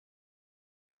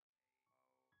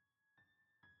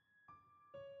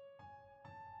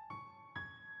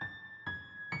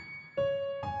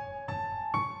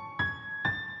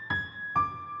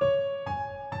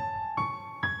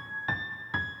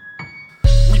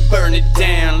burn it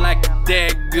down like a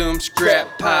dadgum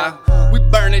scrap pile. We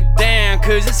burn it down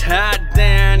cause it's hot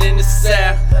down in the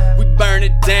south. We burn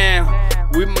it down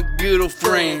with my good old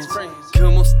friends.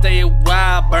 Come on, stay a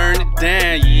while, burn it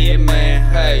down, yeah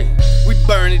man, hey. We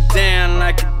burn it down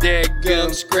like a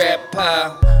dadgum scrap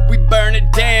pile. We burn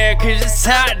it down cause it's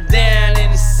hot down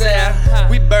in the south.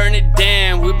 We burn it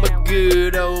down with my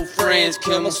good old friends.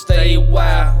 Come on, stay a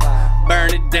while,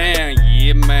 burn it down,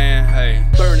 yeah man, hey.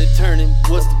 Burn it, turning,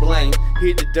 what's the blame?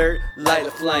 Hit the dirt, light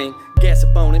a flame. Gas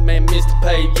up on it, man, Mr.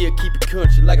 Pave. Yeah, keep it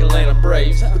country like Atlanta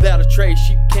Braves. Without a trace,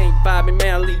 you can't find me,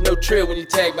 man. I leave no trail when you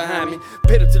tag behind me.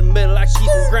 Pedal to the metal, I keep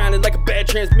on grinding like a bad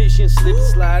transmission. Slip and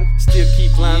slide, still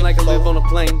keep flying like I live on a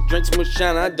plane. Drink so much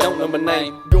shine, I don't know my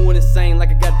name. Going insane like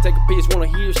I gotta take a piss.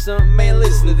 Wanna hear something? Man,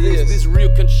 listen to this. This is real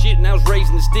country shit, and I was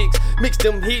raising the sticks. Mix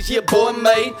them hits, yeah, boy,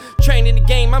 made. Trained in the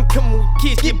game, I'm coming with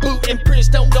kids. Get boot and Prince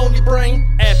don't on your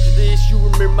brain. After this, you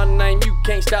remember my name. You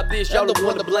can't stop this, y'all the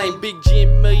one to blame. Big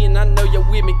Jim Million, I know y'all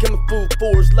with me. Coming full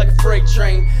force like a freight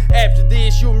train. After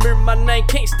this, you remember my name.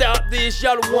 Can't stop this,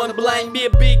 y'all the one to blame. Be a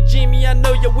Big Jimmy, I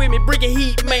know you're with me. Bring a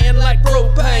heat, man, like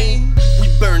propane. We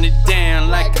burn it down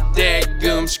like a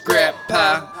dadgum scrap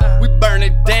pile. We burn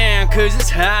it down cause it's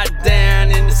hot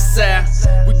down in the south.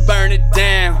 We burn it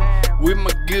down with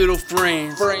my good old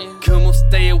friends. Come on,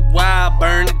 stay a while,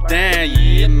 burn it down,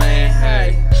 yeah man,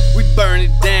 hey. We burn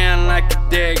it down like a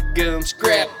dadgum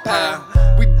scrap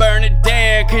pile. We burn it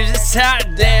down cause it's hot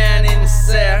down in the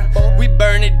south. We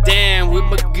burn it down with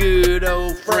my good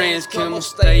old friends. Come on,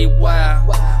 stay a while,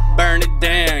 burn it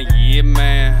down, yeah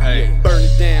man, hey. Burn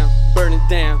it down, burn it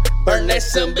down, burn that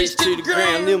sumbitch to the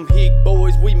ground. Them hick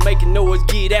boys, we making noise,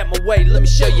 get out my way, let me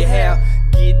show you how.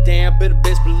 Get down, better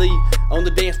best believe. On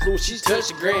the dance floor, she touch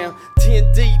the ground.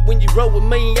 10 deep, when you roll with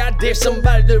me, I dare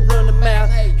somebody to run them out.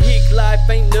 Hick life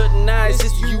ain't nothing nice,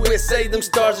 it's the USA, them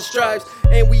stars and stripes.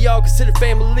 And we all consider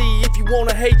family. If you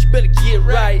wanna hate, you better get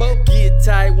right. Get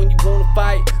tight when you wanna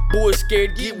fight. Boys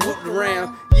scared to get whooped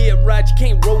around. Yeah right, you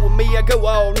can't roll with me, I go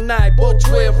all night. Boy,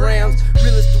 12 rounds,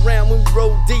 realest around when we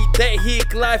roll deep. That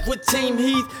hick life with Team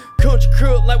Heath. Country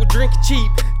crook like we're drinking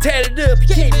cheap. Tatted up, you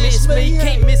can't miss me.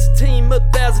 Can't miss a team up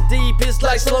 1,000 deep. It's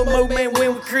like slow-mo, man,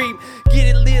 when we creep.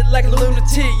 Get it lit like a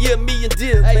lunatic, yeah, me and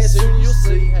Dip. Man, soon you'll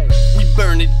see. We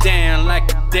burn it down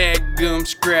like a dadgum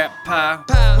scrap pile.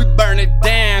 We burn it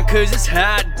down cause it's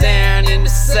hot down in the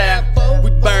south. We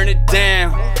burn it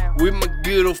down with my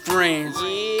good old friends.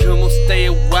 Come on, stay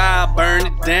a while, burn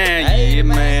it down, yeah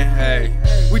man,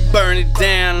 hey. We burn it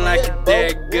down like a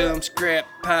dadgum scrap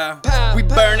pile. We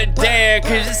burn it down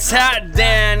cause it's hot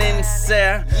down in the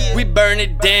south. We burn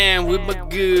it down with my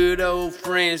good old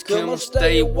friends. Come on,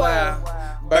 stay a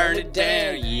while, burn it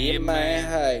down, yeah man,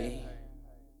 hey.